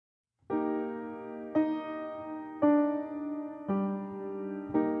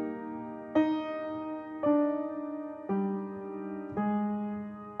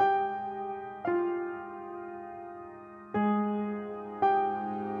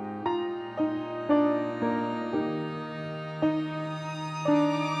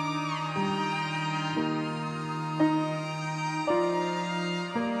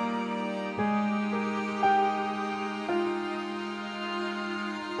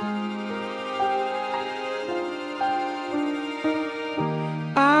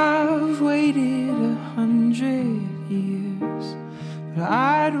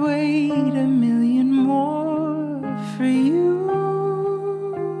wait a million more for you.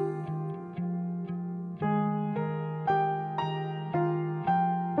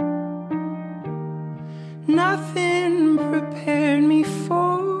 Nothing prepared me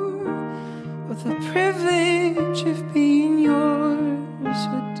for what the privilege of being yours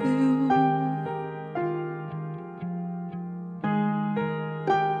would do.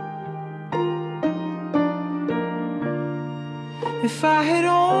 If I had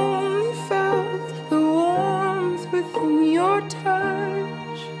only felt the warmth within your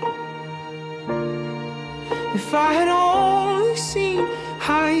touch, if I had only seen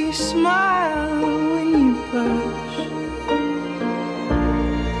how you smile when you blush,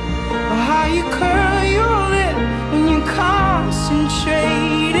 or how you curl your lip when you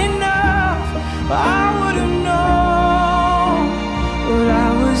concentrate enough, well, I would have known what I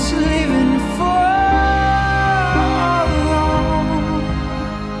was living for all along,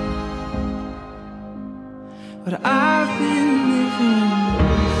 what I've been living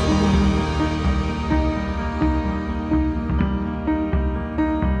for.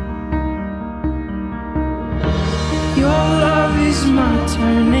 Your love is my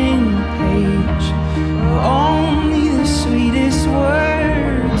turning page, where only the sweetest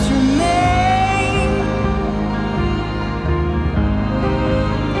words remain.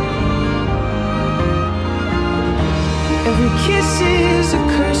 Every kiss is a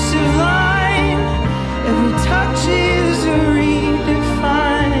cursive line, every touch is a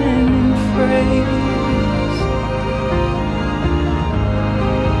redefining phrase.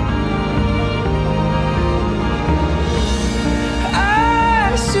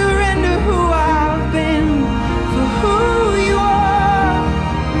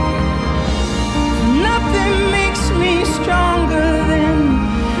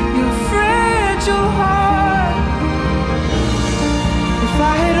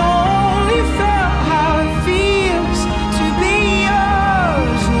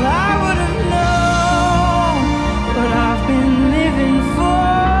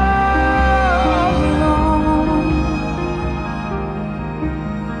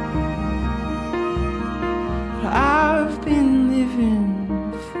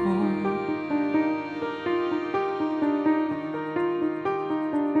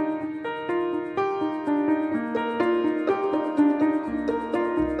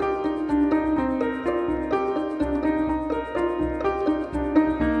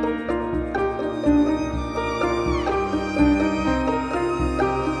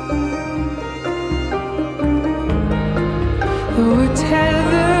 We're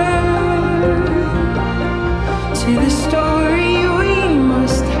tethered to the story we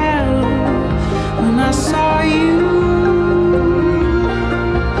must tell. When I saw you,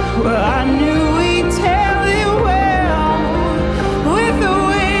 well, I knew we'd tell it well. With a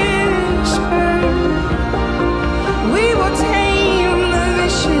whisper, we will tame the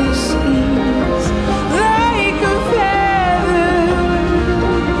vicious seas like a feather,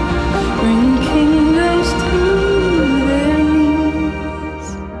 bringing kingdoms to their knees.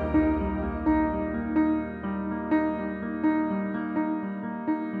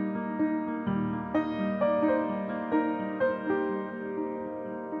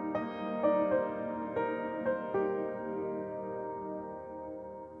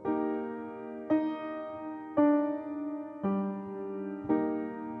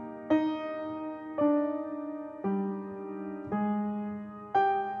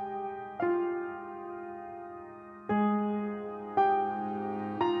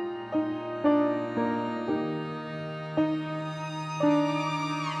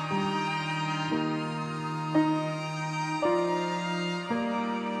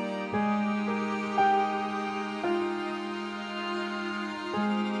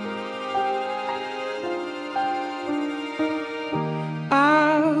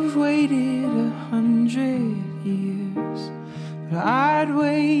 I've waited 100 years, but I'd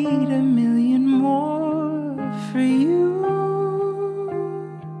wait a million more for you.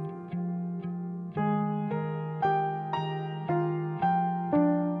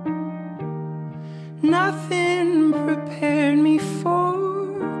 Nothing prepared me for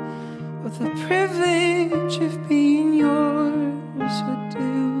what the privilege of being yours would do.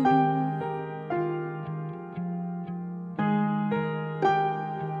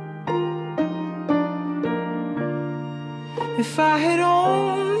 If I had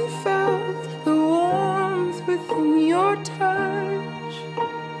only felt the warmth within your touch,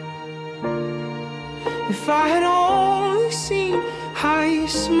 if I had only seen how you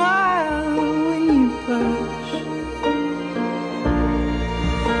smile when you blush,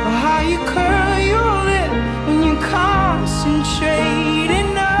 or how you curl your lip when you concentrate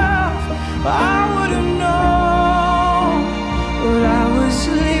enough,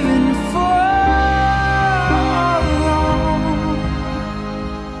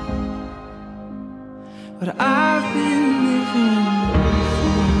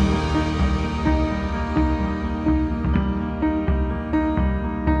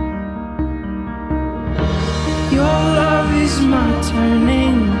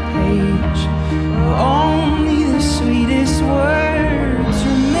 turning the page. Only the sweetest words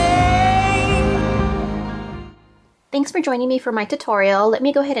remain. Thanks for joining me for my tutorial. Let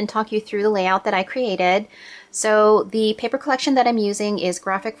me go ahead and talk you through the layout that I created. So the paper collection that I'm using is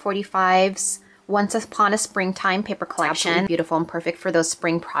Graphic 45's Once Upon a Springtime paper collection. Absolutely beautiful and perfect for those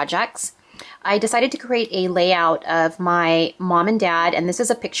spring projects. I decided to create a layout of my mom and dad, and this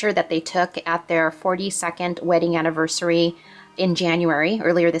is a picture that they took at their 42nd wedding anniversary in January,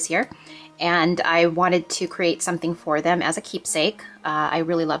 earlier this year. And I wanted to create something for them as a keepsake. I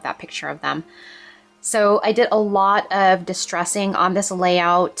really love that picture of them. So I did a lot of distressing on this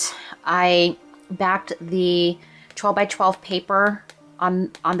layout. I backed the 12x12 paper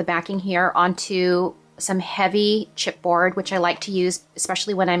on the backing here onto some heavy chipboard, which I like to use,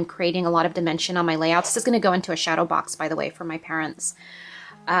 especially when I'm creating a lot of dimension on my layouts. This is going to go into a shadow box, by the way, for my parents.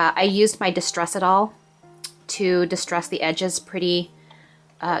 I used my Distress-It-All to distress the edges pretty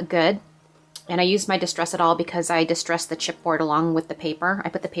good. And I used my Distress-It-All because I distressed the chipboard along with the paper. I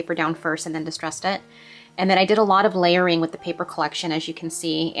put the paper down first and then distressed it. And then I did a lot of layering with the paper collection, as you can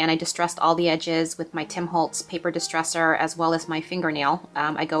see, and I distressed all the edges with my Tim Holtz paper distressor as well as my fingernail.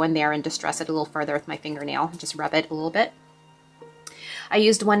 I go in there and distress it a little further with my fingernail, just rub it a little bit. I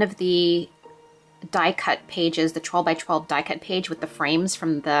used one of the die cut pages, the 12x12 die cut page with the frames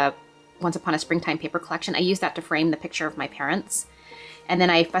from the Once Upon a Springtime paper collection. I used that to frame the picture of my parents. And then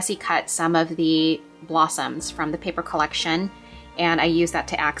I fussy cut some of the blossoms from the paper collection, and I used that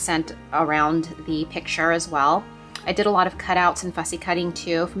to accent around the picture as well. I did a lot of cutouts and fussy cutting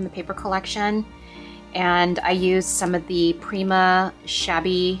too from the paper collection, and I used some of the Prima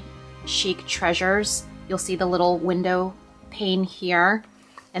Shabby Chic Treasures. You'll see the little window pane here,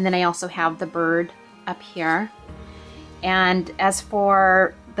 and then I also have the bird up here. And as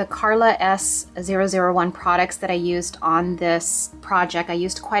for the KARLAS001 products that I used on this project, I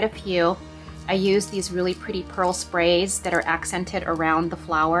used quite a few. I used these really pretty pearl sprays that are accented around the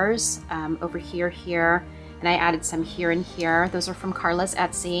flowers over here, and I added some here and here. Those are from Karla's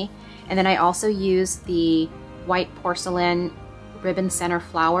Etsy. And then I also used the white porcelain ribbon center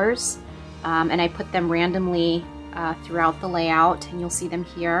flowers, and I put them randomly throughout the layout, and you'll see them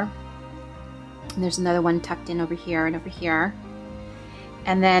here. And there's another one tucked in over here and over here.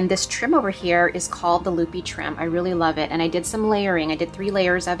 And then this trim over here is called the Loopy Trim. I really love it. And I did some layering. I did 3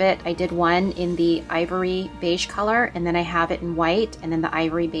 layers of it. I did one in the ivory beige color, and then I have it in white, and then the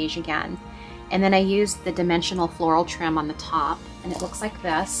ivory beige again. And then I used the dimensional floral trim on the top, and it looks like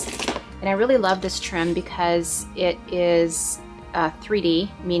this. And I really love this trim because it is 3D,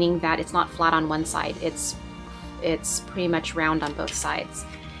 meaning that it's not flat on one side. It's pretty much round on both sides.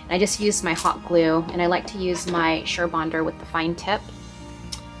 And I just used my hot glue, and I like to use my Surebonder with the fine tip.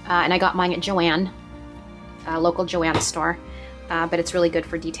 And I got mine at Joann, a local Joann store, but it's really good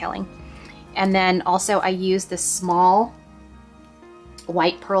for detailing. And then also I used this small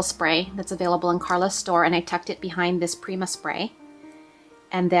white pearl spray that's available in Karla's store, and I tucked it behind this Prima spray.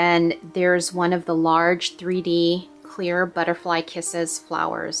 And then there's one of the large 3D clear butterfly kisses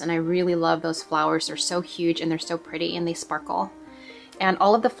flowers, and I really love those flowers. They're so huge and they're so pretty and they sparkle. And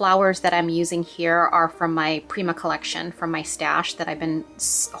all of the flowers that I'm using here are from my Prima collection, from my stash that I've been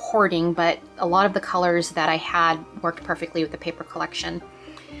hoarding, but a lot of the colors that I had worked perfectly with the paper collection.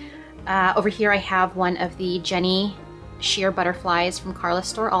 Over here I have one of the Jenny sheer butterflies from Karla's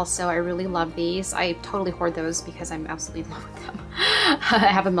store also. I really love these. I totally hoard those because I'm absolutely in love with them.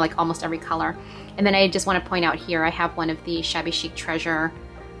 I have them like almost every color. And then I just want to point out here I have one of the Shabby Chic Treasure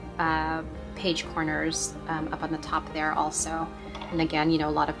page corners up on the top there also. And again, you know, a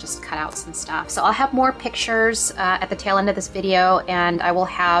lot of just cutouts and stuff. So I'll have more pictures at the tail end of this video, and I will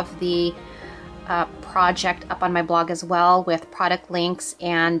have the project up on my blog as well with product links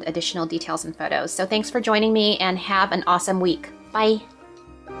and additional details and photos. So thanks for joining me, and have an awesome week. Bye.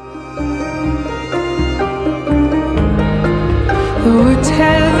 We're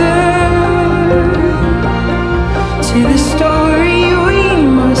tethered